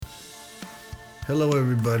Hello,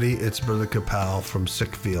 everybody. It's Brother Kapow from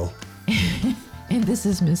Sickville. And this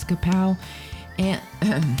is Miss Kapow. And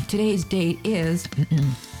today's date is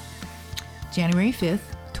January 5th,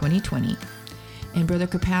 2020. And Brother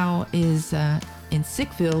Kapow is in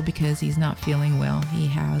Sickville because he's not feeling well. He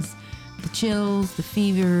has the chills, the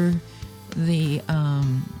fever, the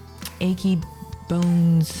achy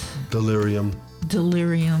bones. Delirium.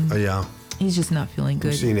 Oh, yeah. He's just not feeling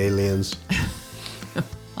good. You've seen aliens.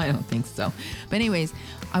 I don't think so. But anyways,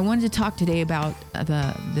 I wanted to talk today about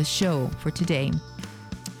the show for today.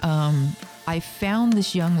 I found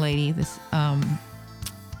this young lady on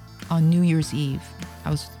New Year's Eve. I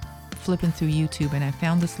was flipping through YouTube and I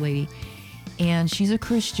found this lady, and she's a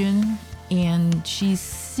Christian, and she's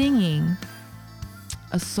singing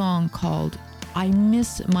a song called I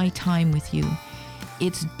Miss My Time With You.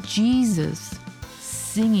 It's Jesus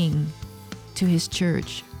singing to his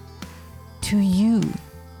church, to you,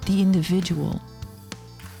 the individual.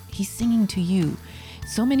 He's singing to you.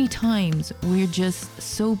 So many times we're just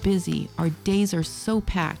so busy. Our days are so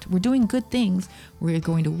packed. We're doing good things. We're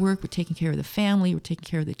going to work. We're taking care of the family. We're taking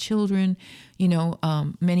care of the children.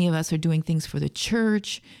 Many of us are doing things for the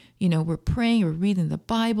church. We're praying. We're reading the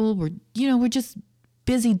Bible. We're just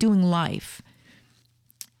busy doing life.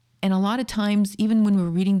 And a lot of times, even when we're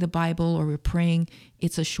reading the Bible or we're praying,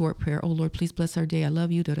 it's a short prayer. Oh, Lord, please bless our day. I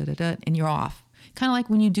love you, and you're off. Kind of like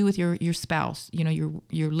when you do with your spouse.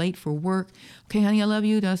 You're late for work. Okay, honey, I love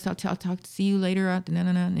you. I'll see you later.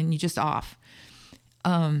 And you're just off.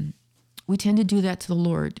 We tend to do that to the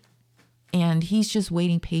Lord. And he's just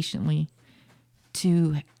waiting patiently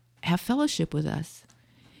to have fellowship with us.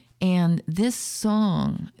 And this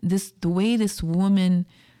song, the way this woman,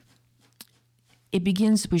 it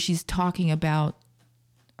begins where she's talking about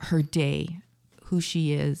her day, who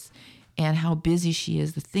she is, and how busy she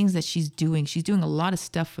is, the things that she's doing. She's doing a lot of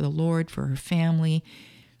stuff for the Lord, for her family.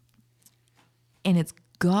 And it's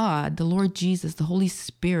God, the Lord Jesus, the Holy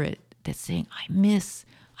Spirit, that's saying, I miss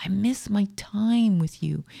my time with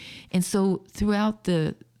you. And so throughout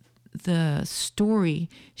the story,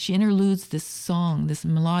 she interludes this song, this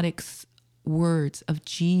melodic words of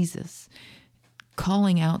Jesus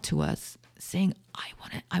calling out to us, saying,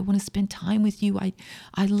 I want to spend time with you.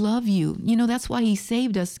 I love you. That's why he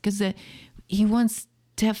saved us, because he wants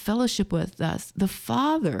to have fellowship with us. The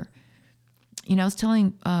Father. I was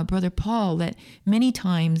telling Brother Paul that many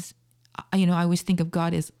times, I always think of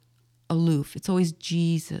God as aloof. It's always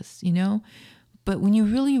Jesus, But when you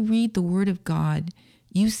really read the Word of God,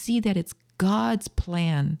 you see that it's God's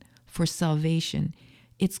plan for salvation.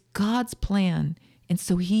 It's God's plan. And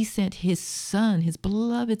so he sent his son, his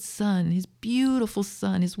beloved son, his beautiful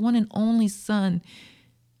son, his one and only son,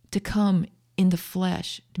 to come in the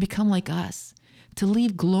flesh, to become like us, to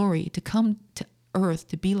leave glory, to come to earth,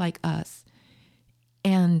 to be like us,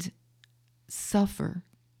 and suffer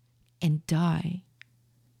and die.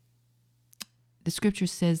 The scripture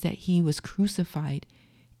says that he was crucified,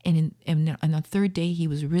 and on the third day he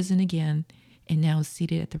was risen again, and now is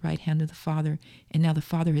seated at the right hand of the Father. And now the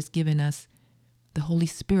Father has given us the Holy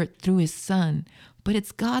Spirit through his Son. But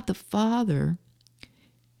it's God the Father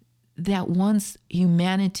that wants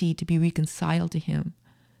humanity to be reconciled to him.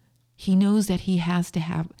 He knows that he has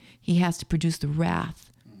to produce the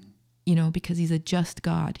wrath, because he's a just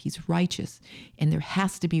God. He's righteous, and there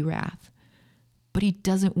has to be wrath. But he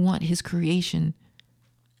doesn't want his creation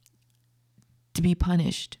to be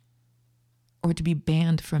punished or to be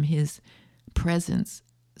banned from his presence.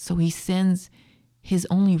 So he sends his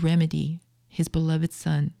only remedy, his beloved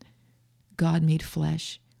Son, God made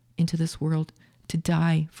flesh, into this world to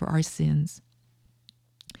die for our sins,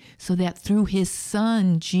 so that through his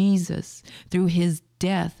Son, Jesus, through his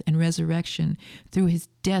death and resurrection,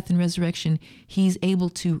 he's able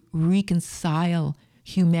to reconcile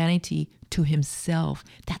humanity to himself.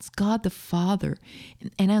 That's God the Father.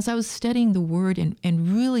 And as I was studying the Word and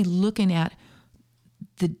really looking at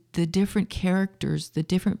the different characters, the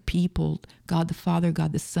different people, God the Father,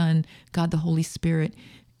 God the Son, God the Holy Spirit,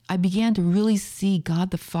 I began to really see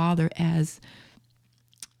God the Father as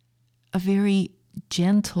a very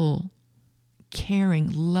gentle,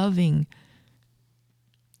 caring, loving,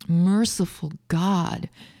 merciful God,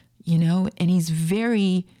 and he's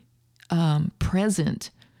very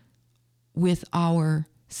present with our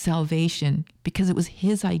salvation, because it was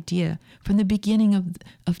his idea from the beginning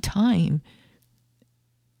of time.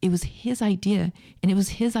 It was his idea, and it was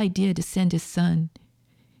his idea to send his Son.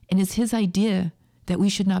 And it's his idea that we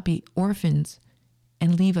should not be orphans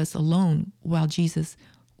and leave us alone while Jesus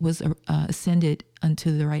was ascended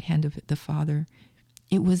unto the right hand of the Father.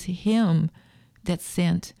 It was him that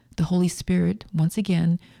sent the Holy Spirit once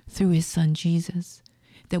again through his son Jesus,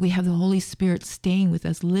 that we have the Holy Spirit staying with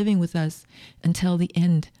us, living with us until the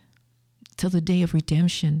end, till the day of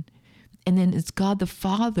redemption. And then it's God the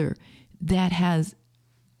Father that has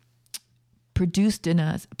produced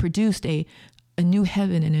a new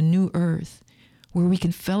heaven and a new earth where we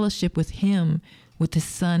can fellowship with him, with the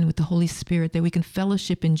Son, with the Holy Spirit, that we can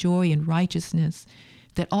fellowship in joy and righteousness,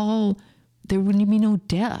 that there wouldn't be no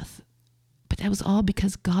death. But that was all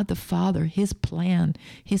because God the Father, his plan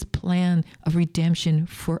of redemption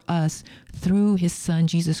for us through his Son,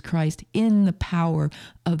 Jesus Christ, in the power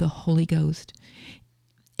of the Holy Ghost.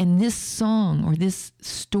 And this song, or this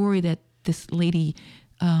story that this lady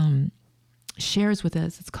shares with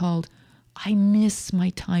us, it's called I Miss My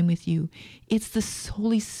Time With You. It's the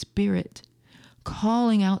Holy Spirit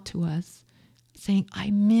calling out to us, saying, I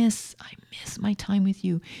miss my time with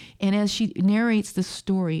you. And as she narrates the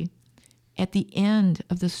story, at the end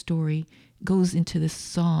of the story goes into this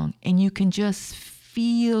song, and you can just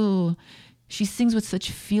feel, she sings with such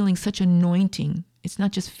feeling, such anointing. It's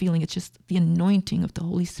not just feeling, it's just the anointing of the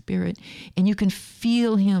Holy Spirit. And you can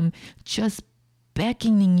feel him just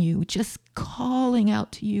beckoning you, just calling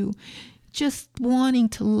out to you, just wanting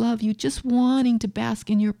to love you, just wanting to bask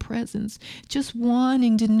in your presence, just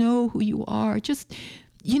wanting to know who you are. Just,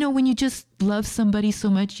 when you just love somebody so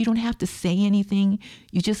much, you don't have to say anything.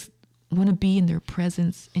 You just want to be in their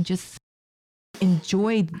presence and just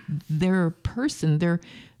enjoy their person,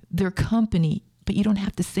 their company, but you don't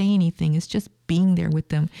have to say anything. It's just being there with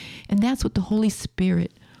them. And that's what the Holy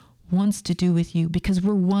Spirit wants to do with you, because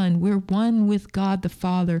we're one. We're one with God the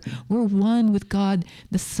Father. We're one with God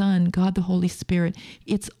the Son, God the Holy Spirit.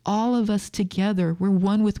 It's all of us together. We're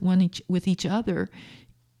one with each other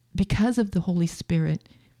because of the Holy Spirit.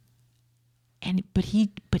 But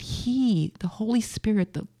he, the Holy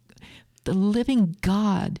Spirit, the living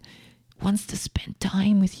God, wants to spend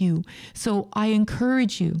time with you. So I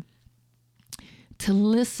encourage you to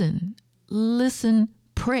listen,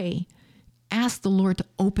 pray. Ask the Lord to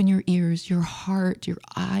open your ears, your heart, your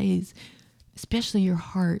eyes, especially your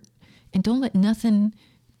heart. And don't let nothing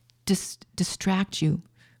distract you,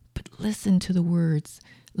 but listen to the words,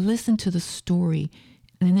 listen to the story.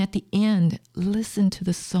 And then at the end, listen to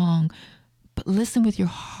the song, but listen with your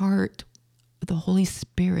heart, the Holy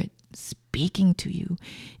Spirit speaking to you.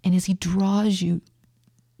 And as he draws you,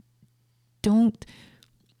 don't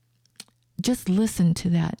just listen to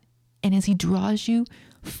that. And as he draws you,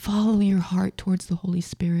 follow your heart towards the Holy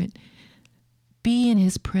Spirit. Be in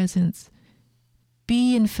his presence.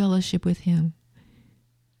 Be in fellowship with him.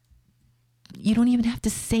 You don't even have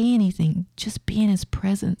to say anything. Just be in his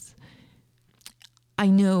presence. I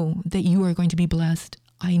know that you are going to be blessed.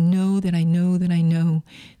 I know that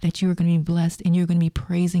you are going to be blessed, and you're going to be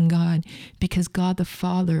praising God, because God the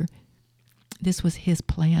Father, this was his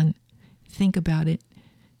plan. Think about it.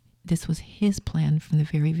 This was his plan from the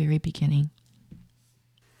very, very beginning.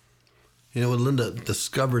 When Linda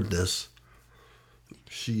discovered this,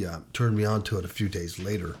 she turned me on to it a few days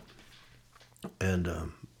later, and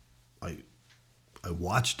I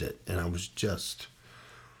watched it, and I was just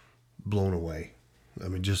blown away. I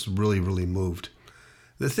mean, just really, really moved.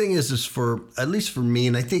 The thing is for, at least for me,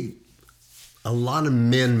 and I think a lot of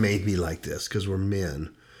men may be like this because we're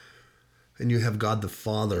men, and you have God the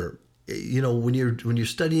Father. When you're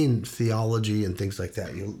studying theology and things like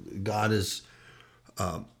that, God is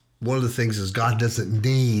one of the things is God doesn't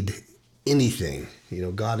need anything.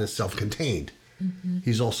 God is self-contained. Mm-hmm.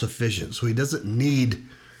 He's all sufficient, so he doesn't need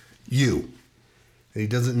you. He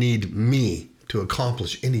doesn't need me to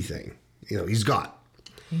accomplish anything. He's God.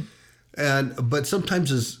 Mm-hmm. But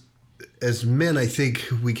sometimes as men, I think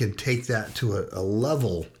we can take that to a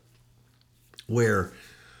level where,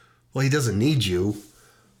 well, he doesn't need you.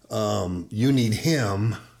 You need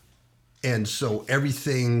him. And so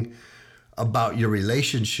everything about your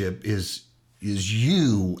relationship is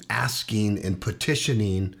you asking and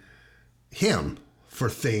petitioning him for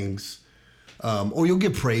things. Or you'll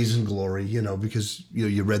get praise and glory, because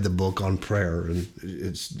you read the book on prayer, and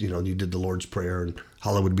it's, you did the Lord's Prayer and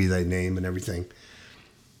hallowed be thy name and everything.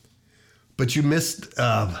 But you missed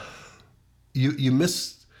you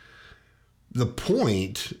missed the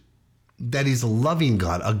point that he's a loving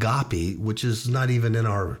God, agape, which is not even in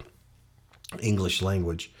our English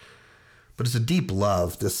language, but it's a deep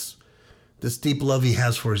love. This deep love he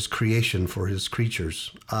has for his creation, for his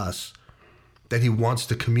creatures, us, that he wants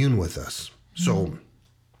to commune with us. So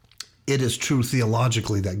it is true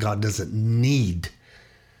theologically that God doesn't need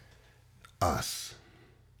us.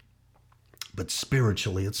 But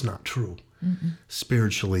spiritually, it's not true. Mm-mm.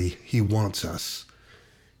 Spiritually, he wants us.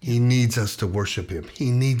 He needs us to worship him.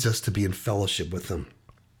 He needs us to be in fellowship with him.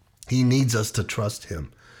 He needs us to trust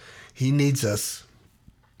him. He needs us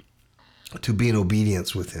to be in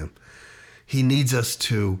obedience with him. He needs us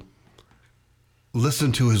to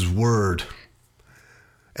listen to his word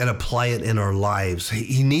and apply it in our lives.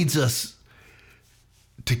 He needs us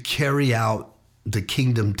to carry out the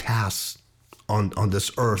kingdom tasks on this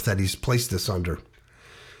earth that he's placed us under.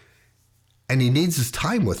 And he needs his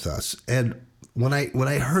time with us. And when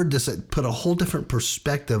I heard this, it put a whole different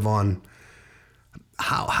perspective on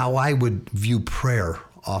how I would view prayer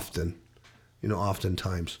oftentimes.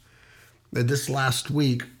 And this last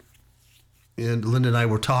week, and Linda and I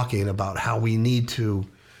were talking about how we need to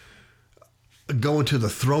go into the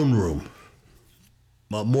throne room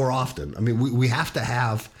more often. I mean, we have to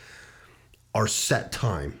have our set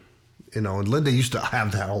time, and Linda used to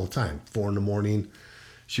have that all the time. 4 a.m,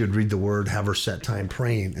 she would read the word, have her set time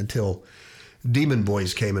praying until demon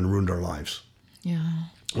boys came and ruined our lives. Yeah.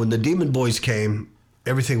 When the demon boys came,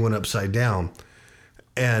 everything went upside down.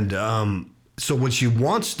 And so when she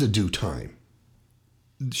wants to do time,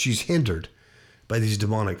 she's hindered by these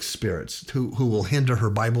demonic spirits who will hinder her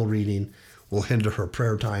Bible reading, will hinder her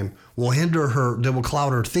prayer time, will hinder her, they will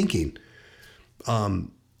cloud her thinking.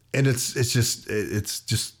 And it's just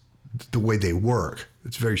the way they work.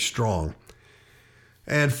 It's very strong.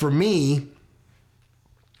 And for me,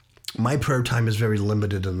 my prayer time is very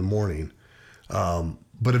limited in the morning.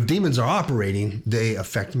 But if demons are operating, they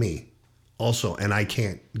affect me also, and I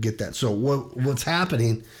can't get that. So what's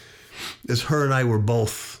happening is her and I were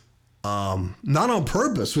both, not on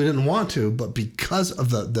purpose, we didn't want to, but because of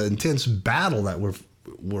the intense battle that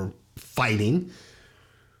we're fighting,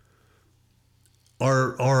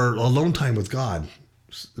 our alone time with God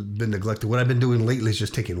has been neglected. What I've been doing lately is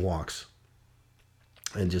just taking walks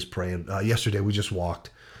and just praying. Yesterday we just walked,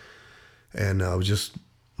 and we just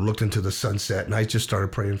looked into the sunset, and I just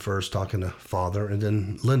started praying first, talking to Father, and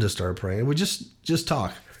then Linda started praying. We just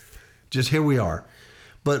talk. Just here we are.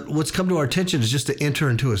 But what's come to our attention is just to enter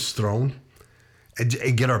into his throne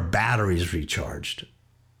and get our batteries recharged,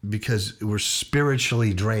 because we're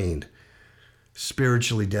spiritually drained,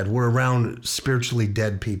 spiritually dead. We're around spiritually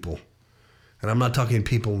dead people. And I'm not talking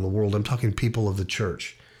people in the world. I'm talking people of the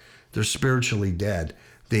church. They're spiritually dead.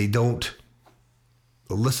 They don't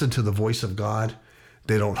listen to the voice of God.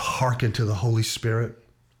 They don't hearken to the Holy Spirit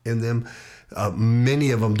in them.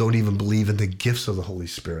 Many of them don't even believe in the gifts of the Holy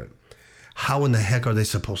Spirit. How in the heck are they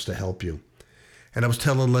supposed to help you? And I was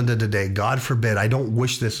telling Linda today, God forbid, I don't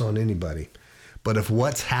wish this on anybody, but if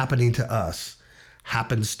what's happening to us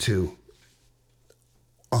happens to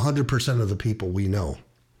 100% of the people we know,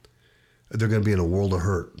 they're going to be in a world of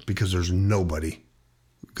hurt, because there's nobody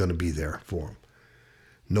going to be there for them.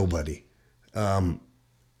 Nobody.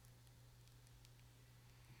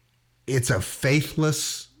 It's a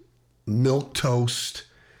faithless, milquetoast,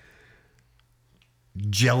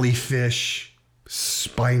 jellyfish,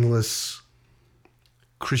 spineless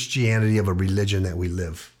Christianity of a religion that we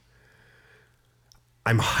live.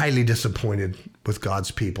 I'm highly disappointed with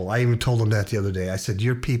God's people. I even told them that the other day. I said,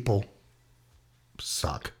 your people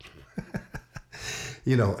suck.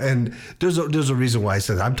 And there's a reason why I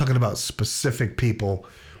said that. I'm talking about specific people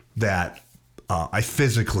that I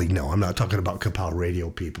physically know. I'm not talking about Kapow Radio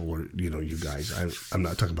people or, you guys. I'm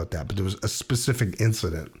not talking about that. But there was a specific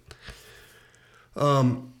incident.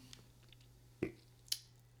 And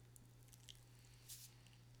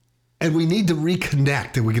we need to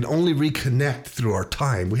reconnect, and we can only reconnect through our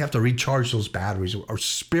time. We have to recharge those batteries. Our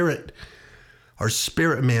spirit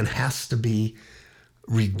man has to be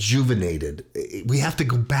rejuvenated. We have to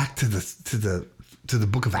go back to the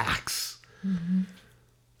book of Acts. Mm-hmm.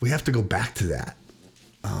 We have to go back to that.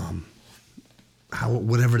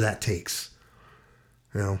 Whatever that takes.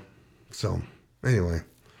 So anyway,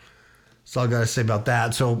 that's all I got to say about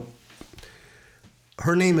that. So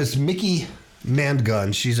her name is Mickey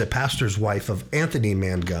Mangun. She's a pastor's wife of Anthony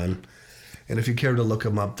Mangun. And if you care to look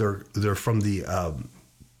them up, they're from the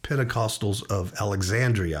Pentecostals of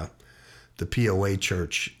Alexandria, the POA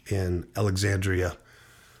church in Alexandria,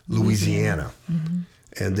 Louisiana. Mm-hmm.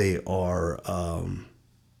 And they are,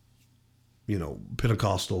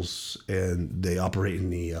 Pentecostals, and they operate in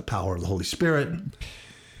the power of the Holy Spirit.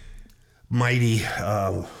 Mighty.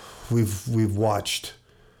 We've watched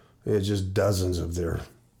just dozens of their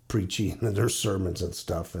preaching and their sermons and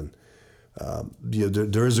stuff. And,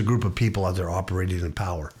 there is a group of people out there operating in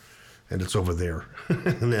power, and it's over there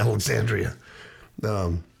in Alexandria.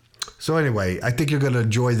 So anyway, I think you're going to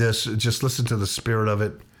enjoy this. Just listen to the spirit of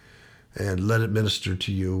it and let it minister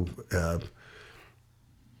to you.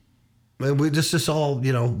 And we just all,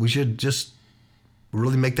 we should just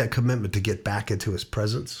really make that commitment to get back into his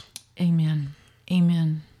presence. Amen.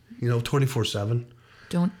 Amen. 24/7.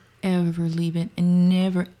 Don't ever leave it, and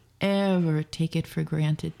never, ever take it for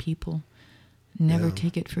granted, people. Never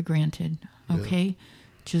take it for granted, okay? Yeah.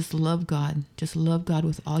 Just love God. Just love God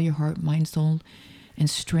with all your heart, mind, soul, and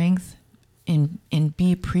strength, and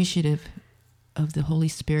be appreciative of the Holy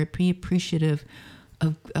Spirit. Be appreciative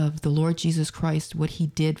of the Lord Jesus Christ, what he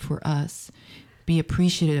did for us. Be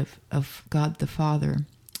appreciative of God the Father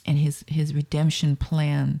and his redemption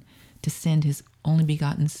plan to send his only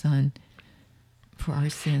begotten Son for our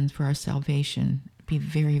sins, for our salvation. Be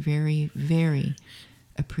very, very, very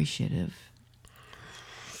appreciative.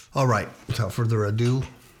 All right, without further ado,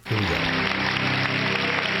 here we go.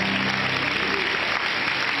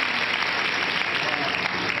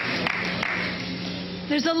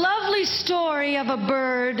 There's a lovely story of a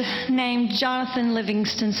bird named Jonathan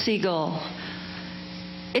Livingston Seagull.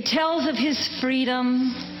 It tells of his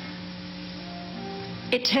freedom.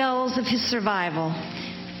 It tells of his survival.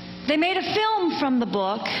 They made a film from the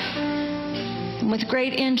book, and with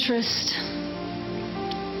great interest,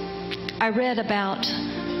 I read about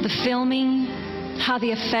the filming, how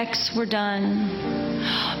the effects were done.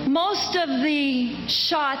 Most of the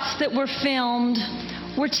shots that were filmed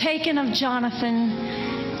were taken of Jonathan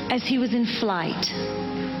as he was in flight,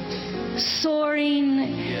 soaring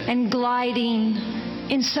and gliding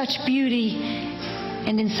in such beauty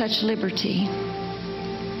and in such liberty.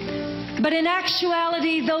 But in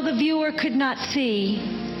actuality, though the viewer could not see,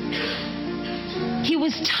 he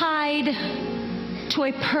was tied to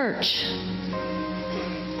a perch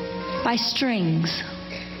by strings.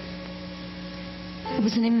 It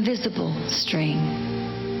was an invisible string.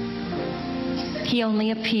 He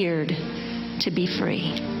only appeared to be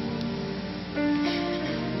free.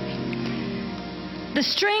 The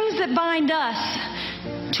strings that bind us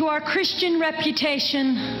to our Christian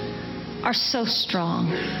reputation are so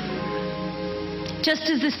strong. Just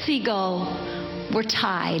as the seagull were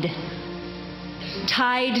tied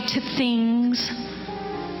to things,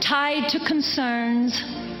 tied to concerns,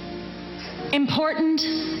 important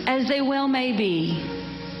as they well may be.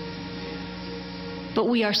 But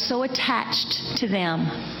we are so attached to them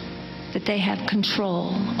that they have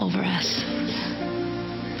control over us.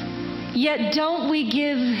 Yet don't we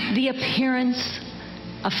give the appearance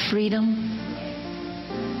of freedom?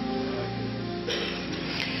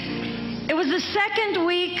 It was the second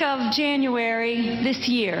week of January this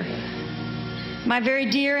year. My very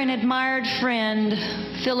dear and admired friend,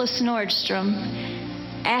 Phyllis Nordstrom,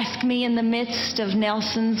 asked me in the midst of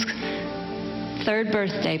Nelson's third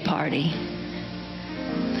birthday party,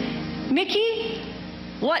 "Mickey,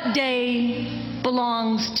 what day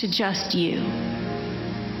belongs to just you?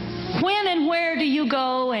 When and where do you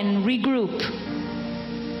go and regroup?"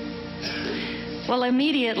 Well,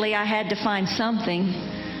 immediately I had to find something.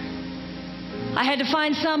 I had to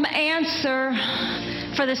find some answer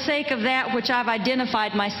for the sake of that which I've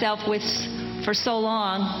identified myself with for so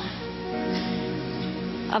long.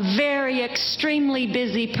 A very extremely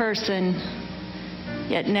busy person,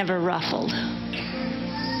 yet never ruffled.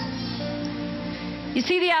 You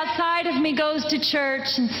see, the outside of me goes to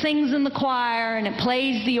church and sings in the choir, and it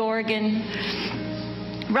plays the organ,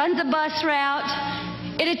 runs a bus route.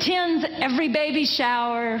 It attends every baby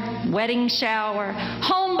shower, wedding shower,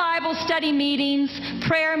 home Bible study meetings,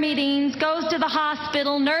 prayer meetings, goes to the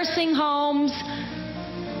hospital, nursing homes,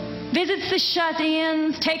 visits the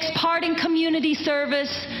shut-ins, takes part in community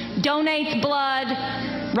service, donates blood,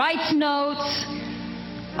 writes notes.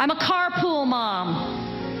 I'm a carpool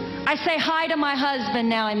mom. I say hi to my husband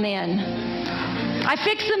now and then. I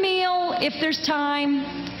fix a meal if there's time,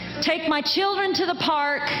 take my children to the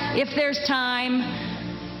park if there's time,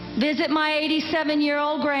 visit my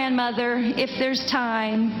 87-year-old grandmother if there's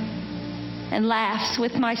time, and laughs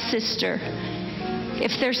with my sister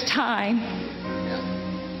if there's time.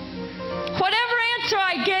 Whatever answer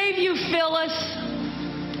I gave you, Phyllis,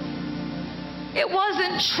 it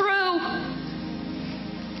wasn't true.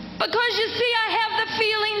 Because you see, I have the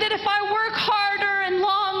feeling that if I work harder and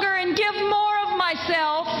longer and give more of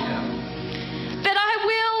myself, that I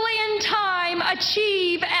will in time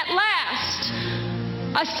achieve at last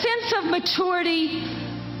a sense of maturity,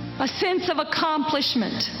 a sense of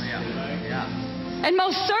accomplishment. And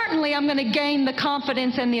most certainly I'm going to gain the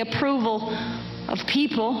confidence and the approval of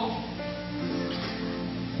people.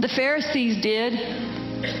 The Pharisees did.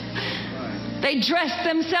 They dressed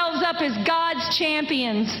themselves up as God's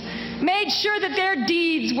champions, made sure that their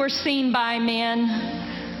deeds were seen by men.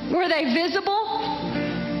 Were they visible?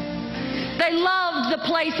 They loved the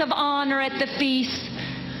place of honor at the feast.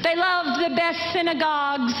 They loved the best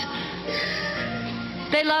synagogues.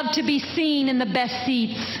 They loved to be seen in the best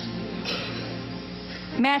seats.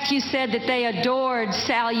 Matthew said that they adored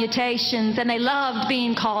salutations and they loved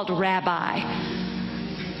being called rabbi.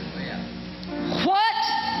 What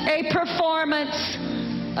a performance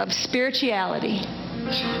of spirituality.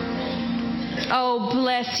 Oh,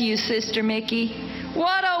 bless you, Sister Mickey.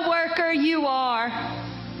 What a worker you are.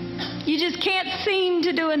 You just can't seem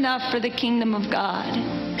to do enough for the kingdom of God.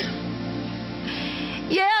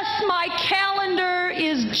 Yes, my calendar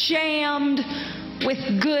is jammed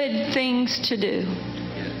with good things to do.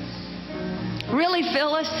 Really,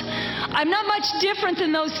 Phyllis, I'm not much different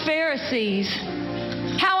than those Pharisees.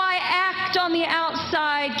 How I act on the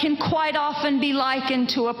outside can quite often be likened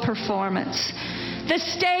to a performance. The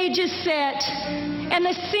stage is set, and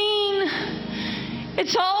the scene,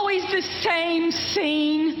 it's always the same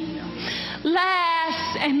scene.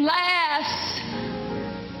 Laughs and laughs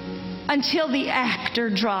until the actor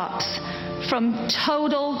drops from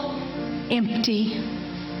total empty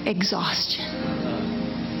exhaustion.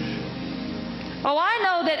 Oh, I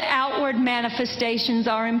know that outward manifestations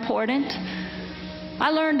are important. I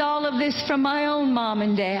learned all of this from my own mom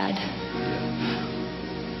and dad.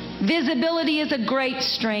 Visibility is a great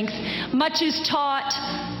strength. Much is taught,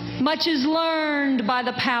 much is learned by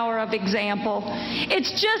the power of example. It's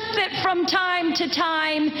just that from time to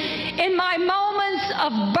time, in my moments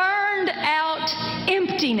of burned out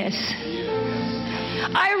emptiness,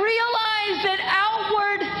 I realize that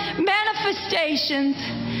outward manifestations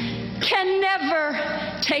can never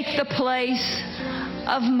take the place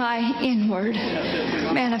of my inward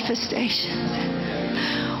manifestations.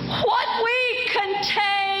 What we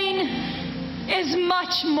contain is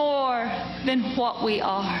much more than what we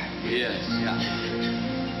are. Yes. Yeah.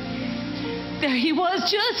 There he was,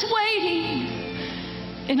 just waiting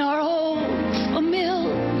in our old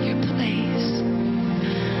familiar place.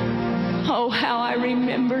 Oh, how I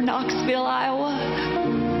remember Knoxville, Iowa.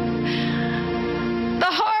 The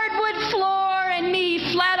hardwood floor and me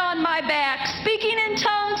flat on my back, speaking in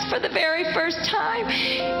tongues for the very first time.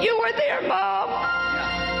 You were there, Mom.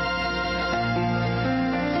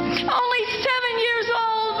 Only 7 years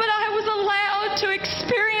old, but I was allowed to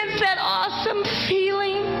experience that awesome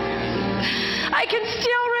feeling. I can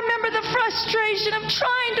still remember the frustration of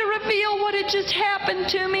trying to reveal what had just happened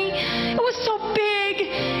to me. It was so big.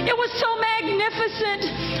 It was so magnificent.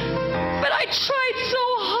 But I tried so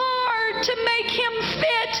hard to make him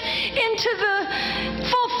fit into the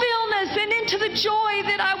fulfillment and into the joy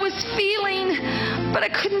that I was feeling. But I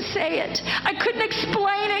couldn't say it. I couldn't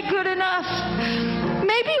explain it good enough.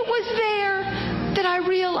 Maybe it was there that I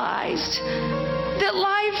realized that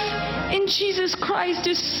life in Jesus Christ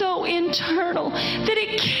is so internal that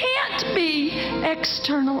it can't be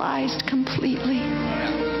externalized completely.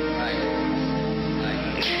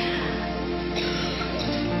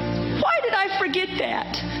 Why did I forget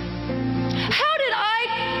that? How did I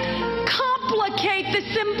complicate the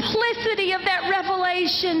simplicity of that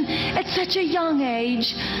revelation at such a young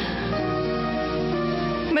age?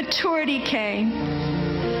 Maturity came.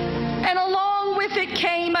 And along with it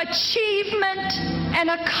came achievement and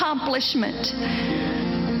accomplishment.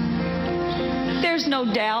 There's no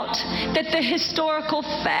doubt that the historical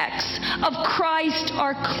facts of Christ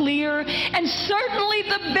are clear, and certainly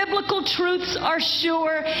the biblical truths are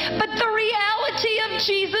sure, but the reality of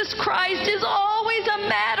Jesus Christ is always a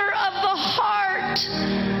matter of the heart.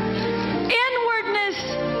 Inwardness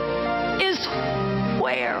is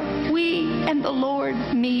where we and the Lord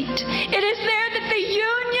meet. It is there that the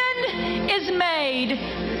union is made.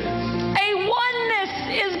 A oneness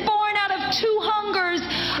is born out of two hungers.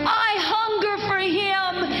 I hunger for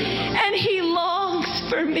him, and he longs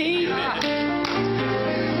for me. There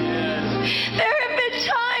have been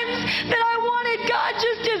times that I wanted God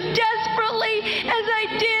just as desperately as I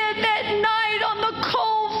did that night on the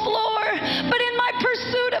cold floor. But in my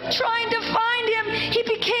pursuit of trying to find him,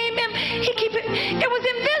 it was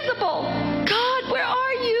invisible. God, where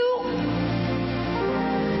are you?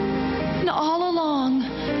 And all along,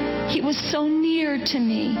 he was so near to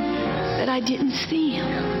me that I didn't see him.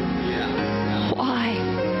 Why?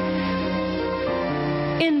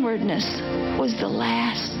 Inwardness was the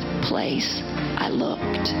last place I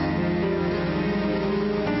looked.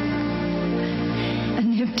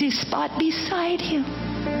 An empty spot beside him,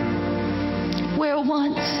 where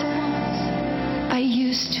once I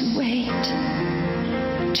used to wait,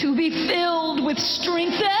 to be filled with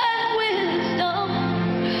strength and wisdom,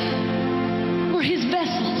 were his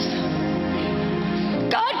vessels.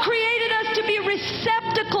 God created us to be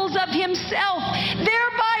receptacles of himself,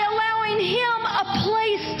 thereby allowing him a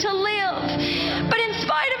place to live. But in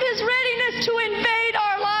spite of his readiness to invade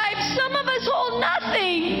our lives, some of us hold nothing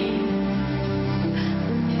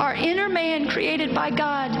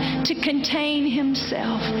to contain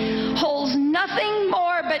himself, holds nothing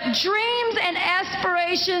more but dreams and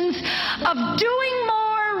aspirations of doing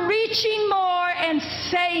more, reaching more, and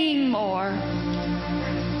saying more.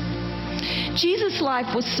 Jesus'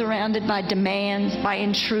 life was surrounded by demands, by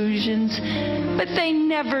intrusions, but they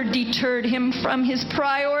never deterred him from his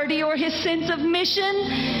priority or his sense of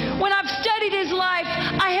mission. When I've studied his life,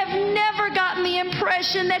 I have never gotten the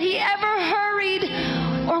impression that he ever hurried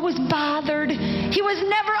or was bothered. He was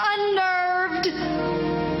never unnerved,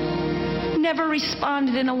 never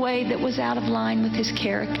responded in a way that was out of line with his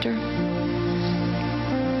character.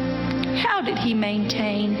 How did he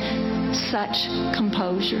maintain such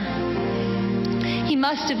composure? He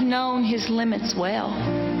must have known his limits well.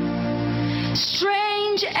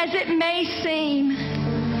 Strange as it may seem,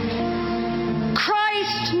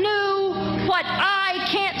 Christ knew what I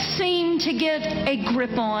can't seem to get a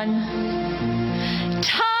grip on.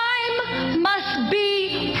 Time must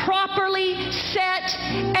be properly set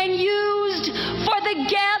and used for the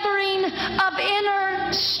gathering of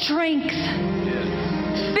inner strength.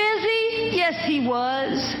 Busy, yes, he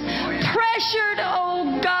was. Pressured,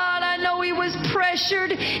 oh God, I know he was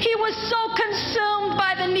pressured. He was so consumed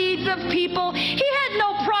by the needs of people. He had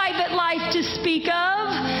no private life to speak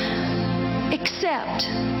of, except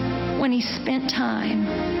when he spent time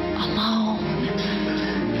alone.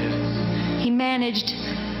 He managed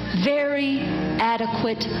very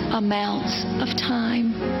adequate amounts of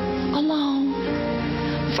time alone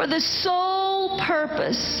for the sole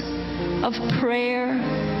purpose of prayer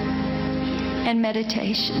and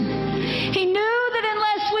meditation. He knew that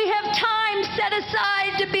unless we have time set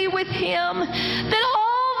aside to be with him, that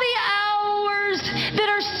all the hours that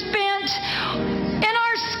are spent in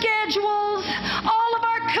our schedules, all of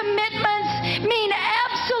our commitments mean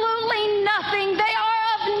absolutely nothing. They are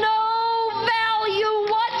of no value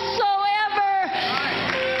whatsoever.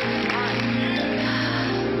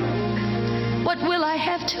 What will I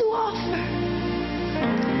have to offer?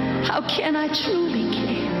 How can I truly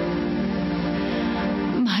care?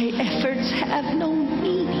 My efforts have no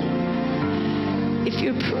meaning if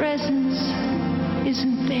your presence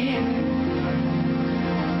isn't there.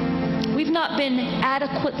 We've not been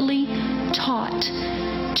adequately taught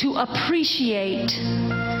to appreciate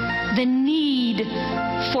the need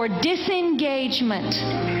for disengagement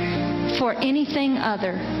for anything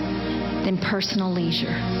other than personal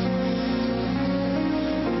leisure.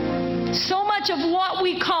 So much of what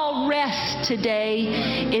we call rest today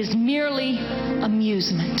is merely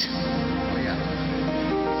amusement.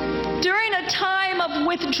 During a time of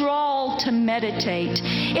withdrawal to meditate,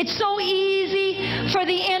 it's so easy for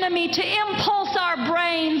the enemy to impulse our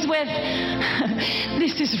brains with,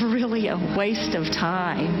 this is really a waste of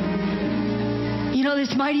time. You know,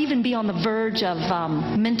 this might even be on the verge of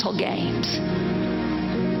mental games.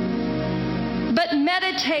 But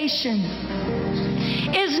meditation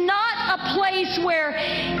is not a place where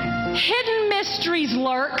hidden mysteries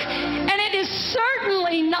lurk, and it is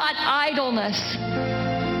certainly not idleness.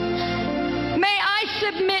 May I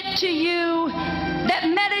submit to you that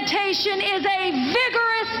meditation is a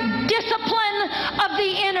vigorous discipline of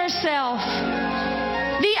the inner self.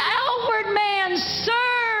 The outward man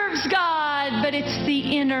serves God, but it's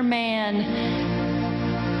the inner man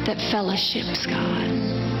that fellowships God.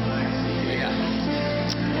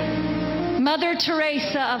 Mother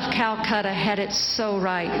Teresa of Calcutta had it so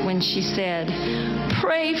right when she said,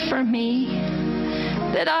 "Pray for me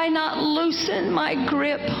that I not loosen my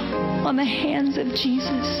grip on the hands of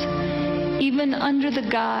Jesus, even under the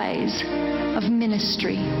guise of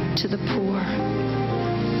ministry to the poor."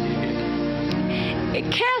 It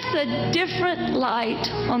casts a different light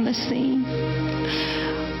on the scene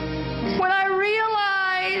when I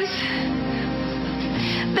realize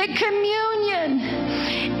that communion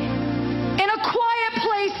in a quiet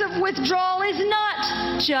place of withdrawal is not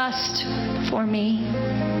just for me.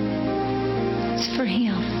 It's for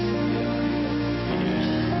him.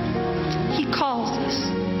 He calls us.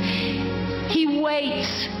 He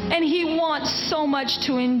waits, and he wants so much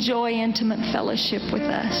to enjoy intimate fellowship with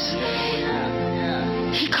us.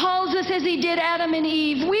 He calls us as he did Adam and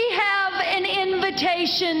Eve. We have an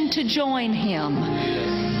invitation to join him.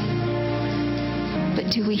 But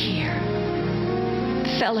do we hear?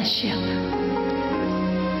 Fellowship.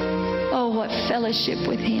 Oh, what fellowship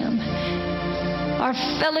with him. Our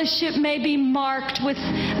fellowship may be marked with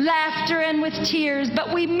laughter and with tears, but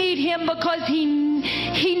we meet him because he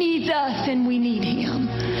needs us and we need him.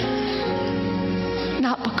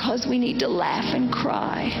 Not because we need to laugh and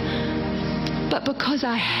cry, but because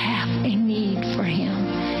I have a need for him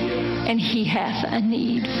and he hath a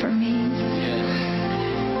need for me.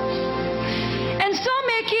 And so,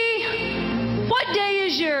 Mickey,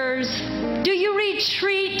 yours? Do you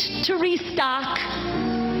retreat to restock?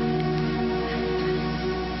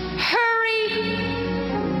 Hurry,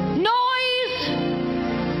 noise,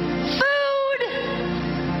 food,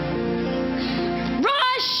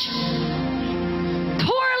 rush,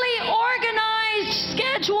 poorly organized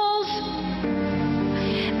schedules.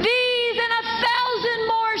 These and 1,000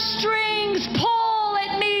 more strings pull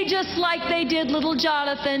at me just like they did little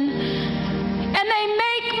Jonathan. And they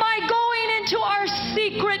make my going into our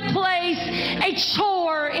secret place a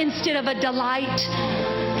chore instead of a delight.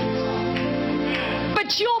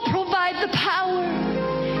 But you'll provide the power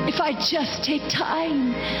if I just take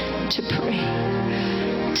time to pray.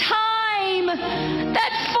 Time,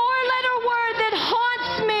 that four-letter word that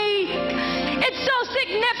haunts me. It's so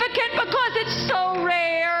significant because it's so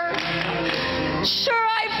rare. Sure,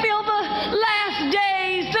 I feel the last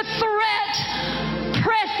days, the threat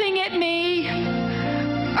pressing at me.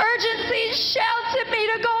 Urgency shouts at me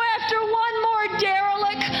to go after one more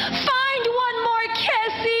derelict, find one more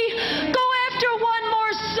Kessie, go after one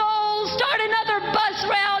more soul, start another bus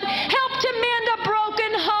route, help to mend a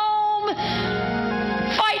broken home,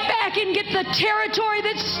 fight back and get the territory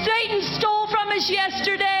that Satan stole from us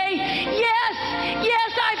yesterday. Yes,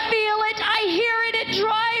 I feel it, I hear it, it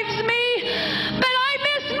drives me, but I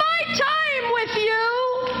miss my time with you.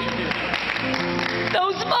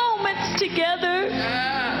 Those moments together.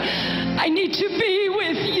 I need to be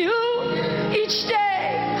with you each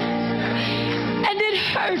day. And it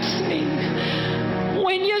hurts me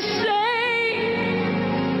when you say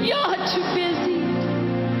you're too busy,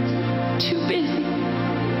 too busy.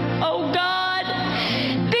 Oh God,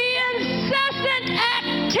 the incessant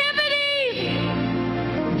activities.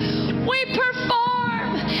 We perform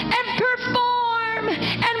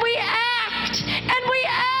and we act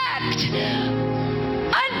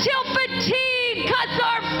until fatigue cuts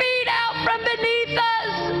our feet out from beneath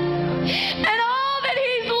us, and all that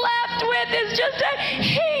he's left with is just a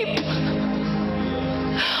heap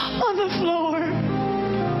on the floor.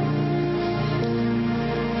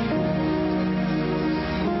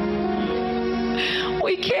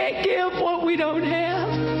 We can't give what we don't have.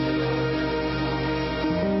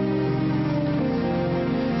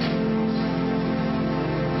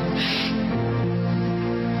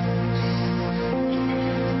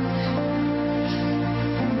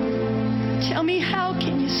 Tell me, how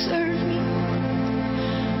can you serve me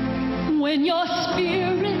when your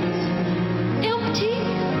spirit's empty?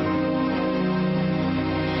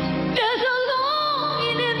 There's a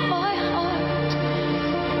longing in my heart,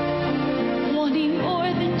 wanting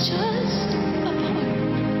more than just a part.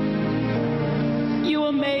 You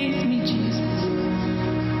amaze me, Jesus.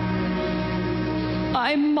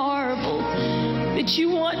 I marvel that you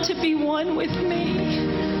want to be one with me.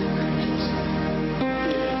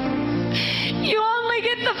 You only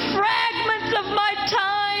get the fragments of my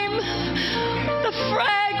time, the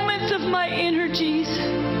fragments of my energies.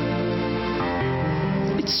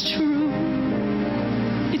 It's true.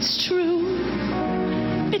 It's true.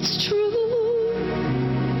 It's true.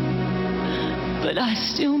 But I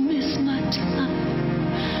still miss my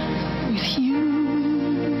time with you.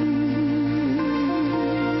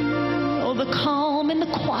 Oh, the calm and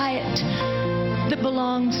the quiet that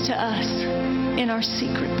belongs to us in our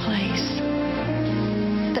secret place.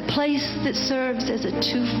 The place that serves as a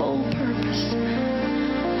twofold purpose.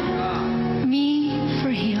 Me for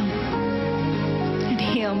him, and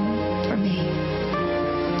him for me.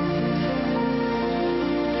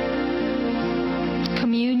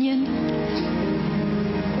 Communion,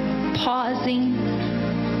 pausing,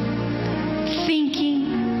 thinking,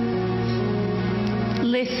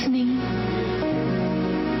 listening.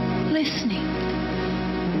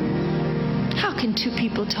 How can two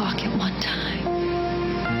people talk at one time?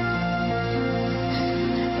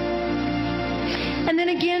 And then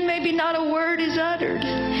again, maybe not a word is uttered,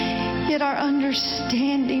 yet our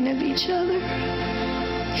understanding of each other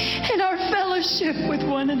and our fellowship with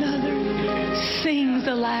one another sings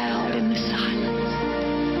aloud in the silence.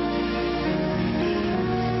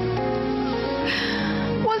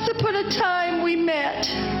 Once upon a time, we met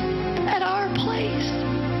at our place.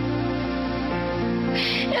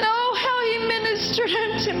 And oh, how he ministered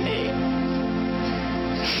unto me.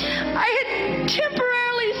 I had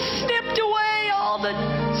temporarily snipped away all the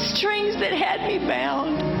strings that had me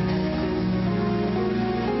bound.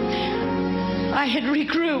 I had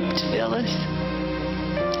regrouped, Phyllis.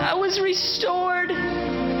 I was restored,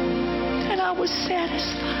 and I was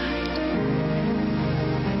satisfied.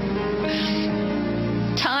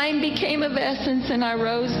 Time became of essence, and I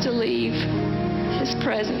rose to leave his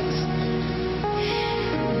presence.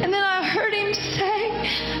 And then I heard him say,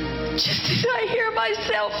 just as I hear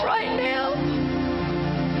myself right now.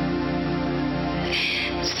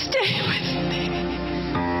 Stay with me.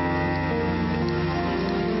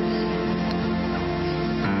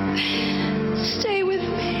 Stay with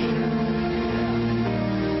me.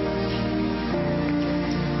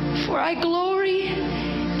 For I glory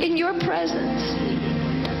in your presence,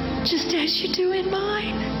 just as you do in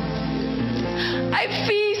mine. I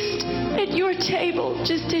feast at your table,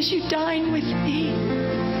 just as you dine with me.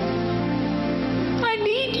 I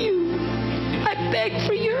need you. I beg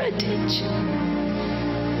for your attention.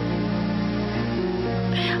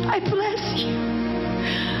 I bless you.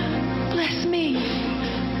 Bless me.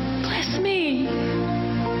 Bless me.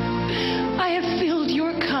 I have filled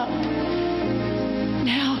your cup.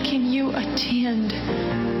 Now can you attend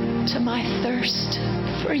to my thirst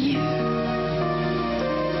for you?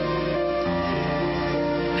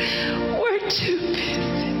 We're too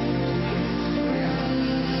busy.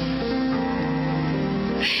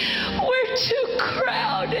 We're too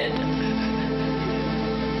crowded.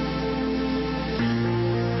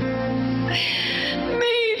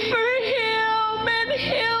 Me for him and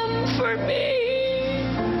him for me.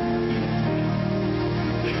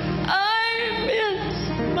 I miss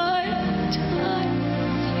my time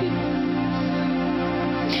with you.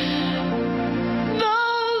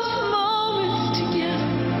 Those moments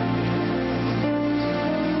together.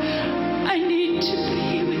 I need to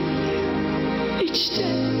be with you each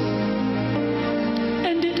day.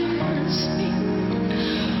 And it hurts me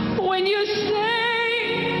when you say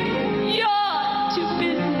you're too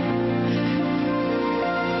busy.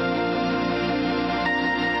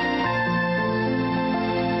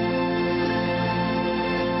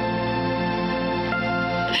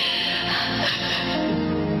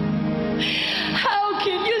 How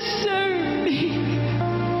can you serve me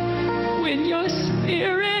when your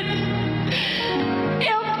spirit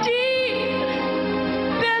empty?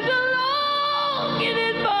 There's a longing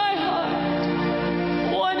in my heart,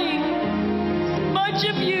 wanting as much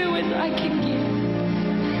of you as I can give.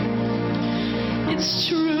 It's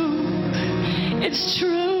true. It's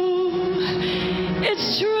true.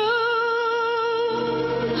 It's true.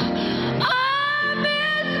 I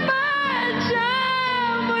miss my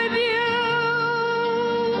time with you.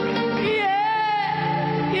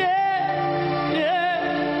 Yeah, yeah, yeah.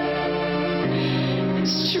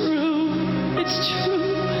 It's true. It's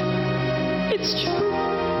true. It's true.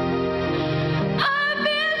 I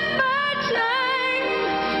miss my time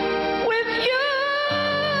with you.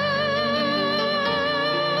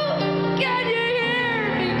 Can you hear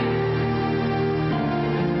me?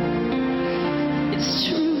 It's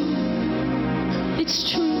true. It's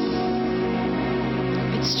true.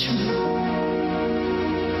 It's true.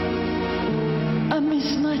 I miss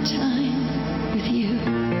my time with you.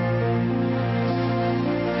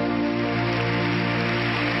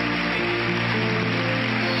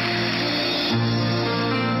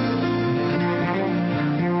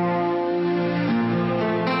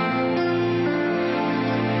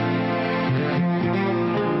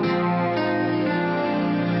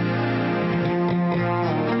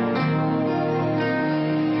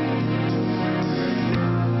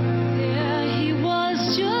 There he was,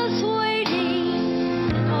 just waiting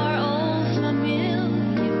in our old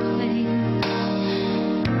familiar place,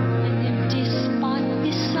 an empty spot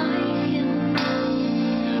beside him,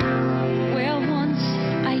 where once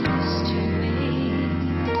I used to wait,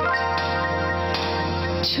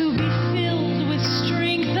 to be filled with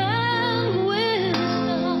strength and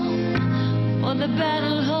wisdom for the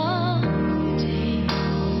battle of the day.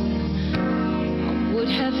 I would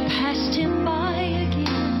have passed him by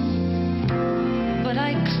again, but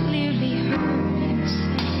I clearly heard him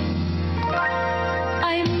say,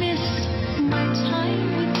 I miss my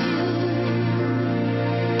time with you.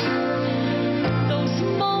 Those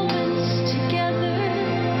moments together,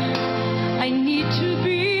 I need to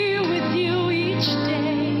be with you each day.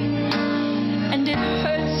 And it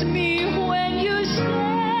hurts me when you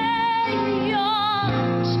say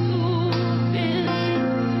you're too busy.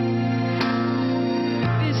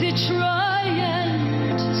 Busy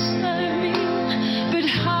trying to serve me, but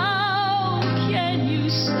how can you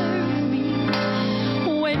serve me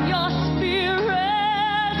when your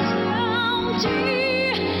spirit's empty?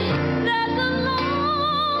 There's a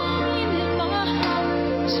longing in my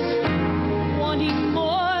heart, wanting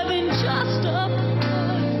more than just a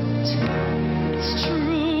part. It's true.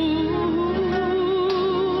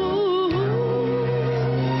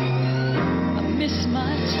 I miss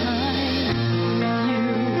my time with you.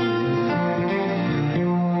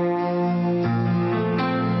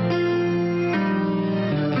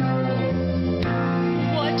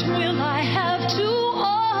 What will I have to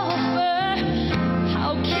offer?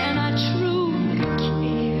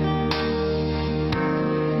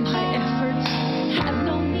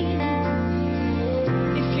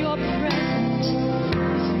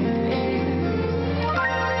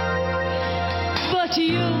 but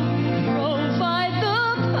you provide the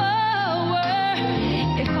power.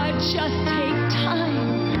 If I just take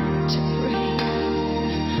time to pray,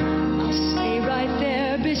 I'll stay right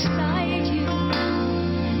there beside you,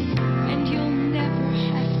 and you'll never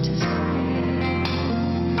have to say.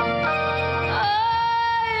 I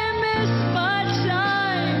miss my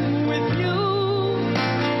time with you.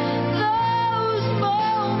 Those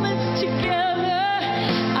moments together,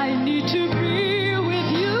 I need to be with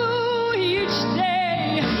you each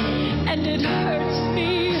day, and it hurts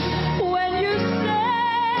me